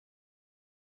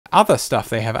Other stuff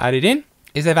they have added in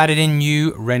is they've added in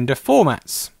new render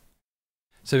formats.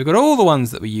 So we've got all the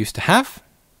ones that we used to have,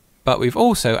 but we've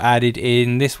also added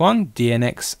in this one,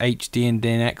 DNX HD and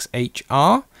DNX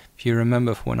HR. If you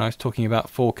remember when I was talking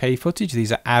about 4K footage,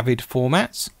 these are Avid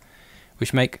formats,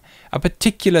 which make a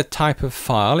particular type of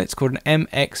file. It's called an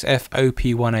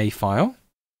MXFOP1A file,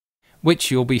 which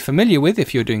you'll be familiar with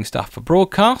if you're doing stuff for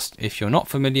broadcast. If you're not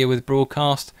familiar with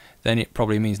broadcast, then it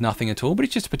probably means nothing at all, but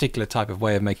it's just a particular type of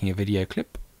way of making a video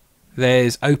clip.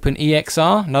 There's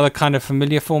OpenEXR, another kind of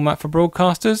familiar format for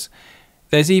broadcasters.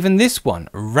 There's even this one,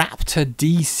 Raptor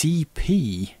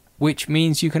DCP, which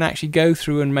means you can actually go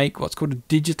through and make what's called a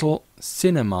digital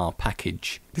cinema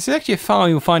package. This is actually a file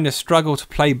you'll find a struggle to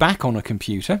play back on a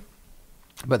computer,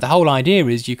 but the whole idea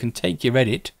is you can take your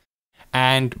edit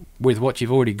and, with what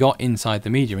you've already got inside the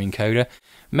media encoder,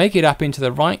 make it up into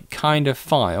the right kind of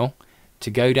file to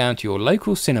go down to your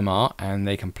local cinema, and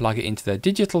they can plug it into their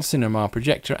digital cinema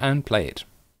projector and play it.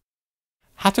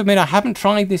 Have to admit, I haven't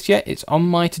tried this yet. It's on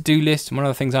my to-do list, one of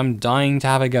the things I'm dying to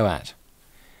have a go at.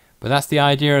 But that's the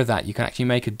idea of that. You can actually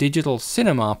make a digital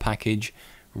cinema package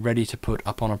ready to put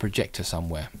up on a projector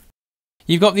somewhere.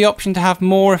 You've got the option to have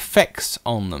more effects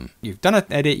on them. You've done an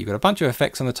edit, you've got a bunch of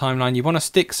effects on the timeline, you want to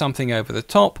stick something over the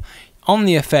top. On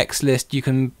the effects list, you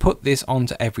can put this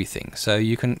onto everything. So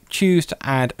you can choose to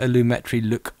add a Lumetri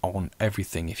look on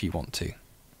everything if you want to,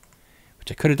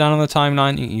 which I could have done on the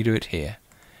timeline. You can do it here.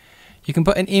 You can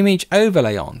put an image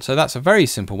overlay on. So that's a very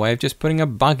simple way of just putting a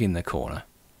bug in the corner.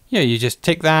 Yeah, you just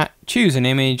tick that, choose an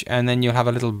image, and then you'll have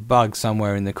a little bug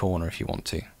somewhere in the corner if you want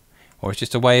to. Or it's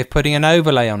just a way of putting an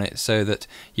overlay on it so that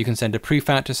you can send a proof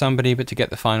out to somebody, but to get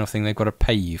the final thing, they've got to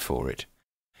pay you for it.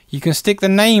 You can stick the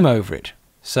name over it.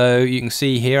 So you can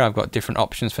see here I've got different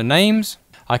options for names.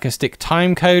 I can stick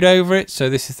time code over it. So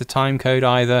this is the time code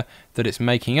either that it's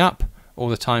making up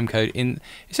or the time code in.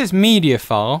 It says media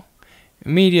file.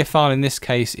 Media file in this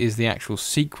case is the actual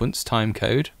sequence time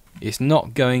code. It's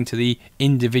not going to the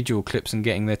individual clips and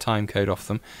getting their time code off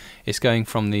them. It's going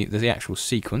from the actual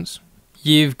sequence.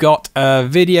 You've got a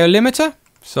video limiter.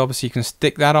 So obviously you can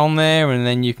stick that on there and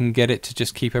then you can get it to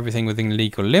just keep everything within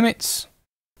legal limits.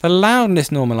 The loudness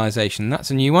normalization,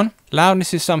 that's a new one.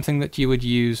 Loudness is something that you would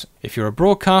use if you're a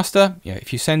broadcaster.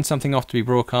 If you send something off to be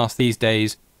broadcast these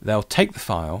days, they'll take the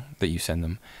file that you send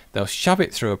them, they'll shove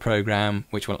it through a program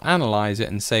which will analyze it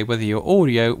and say whether your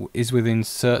audio is within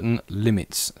certain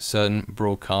limits, certain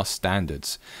broadcast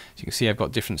standards. So you can see I've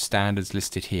got different standards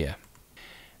listed here.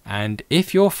 And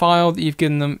if your file that you've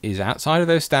given them is outside of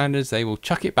those standards, they will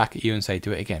chuck it back at you and say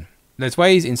do it again. There's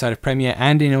ways inside of Premiere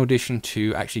and in Audition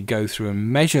to actually go through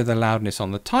and measure the loudness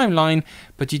on the timeline,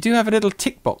 but you do have a little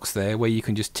tick box there where you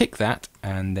can just tick that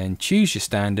and then choose your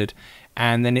standard,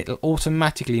 and then it'll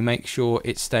automatically make sure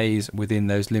it stays within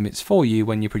those limits for you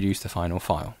when you produce the final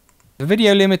file. The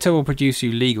video limiter will produce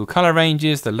you legal color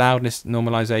ranges, the loudness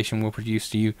normalization will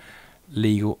produce you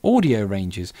legal audio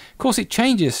ranges. Of course it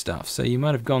changes stuff, so you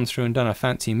might have gone through and done a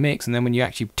fancy mix, and then when you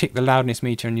actually tick the loudness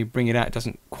meter and you bring it out, it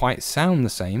doesn't quite sound the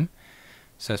same.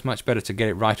 So it's much better to get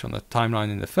it right on the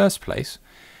timeline in the first place.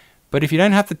 But if you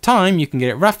don't have the time, you can get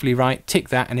it roughly right, tick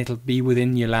that, and it'll be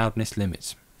within your loudness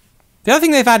limits. The other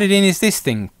thing they've added in is this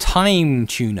thing, Time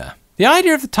Tuner. The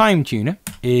idea of the Time Tuner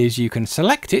is you can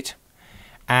select it,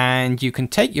 and you can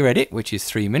take your edit, which is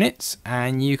 3 minutes,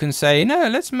 and you can say, no,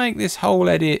 let's make this whole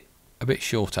edit a bit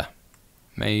shorter.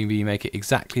 Maybe make it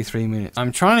exactly 3 minutes.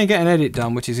 I'm trying to get an edit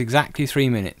done, which is exactly 3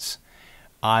 minutes.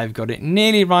 I've got it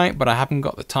nearly right, but I haven't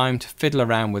got the time to fiddle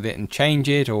around with it and change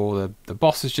it, or the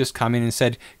boss has just come in and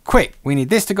said, quick, we need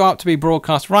this to go up to be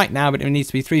broadcast right now, but it needs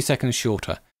to be 3 seconds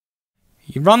shorter.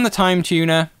 You run the Time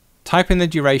Tuner, type in the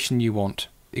duration you want.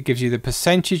 It gives you the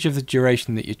percentage of the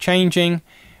duration that you're changing,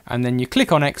 and then you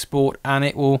click on export and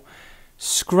it will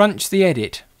scrunch the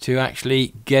edit to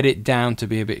actually get it down to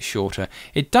be a bit shorter.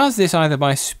 It does this either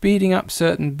by speeding up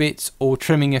certain bits or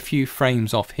trimming a few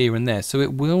frames off here and there, so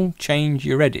it will change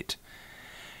your edit.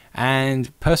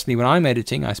 And personally, when I'm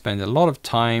editing, I spend a lot of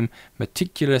time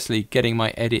meticulously getting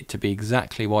my edit to be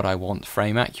exactly what I want,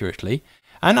 frame accurately.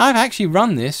 And I've actually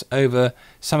run this over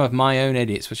some of my own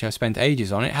edits, which I've spent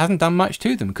ages on. It hasn't done much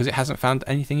to them because it hasn't found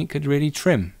anything it could really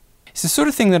trim. It's the sort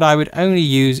of thing that I would only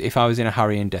use if I was in a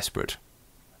hurry and desperate,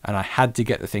 and I had to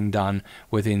get the thing done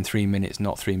within 3 minutes,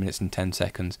 not 3 minutes and 10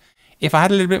 seconds. If I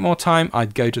had a little bit more time,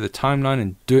 I'd go to the timeline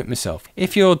and do it myself.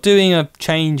 If you're doing a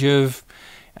change of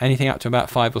anything up to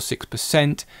about 5 or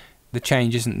 6%, the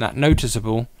change isn't that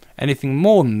noticeable. Anything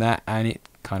more than that, and it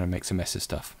kind of makes a mess of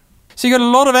stuff. So you've got a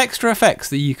lot of extra effects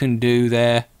that you can do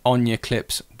there on your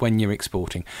clips when you're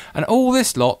exporting. And all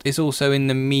this lot is also in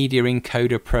the Media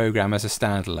Encoder program as a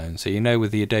standalone. So you know,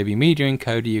 with the Adobe Media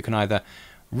Encoder, you can either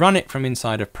run it from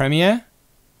inside of Premiere,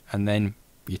 and then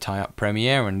you tie up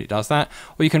Premiere and it does that,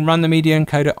 or you can run the Media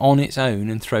Encoder on its own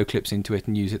and throw clips into it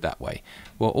and use it that way.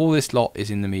 Well, all this lot is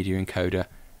in the Media Encoder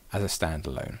as a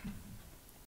standalone.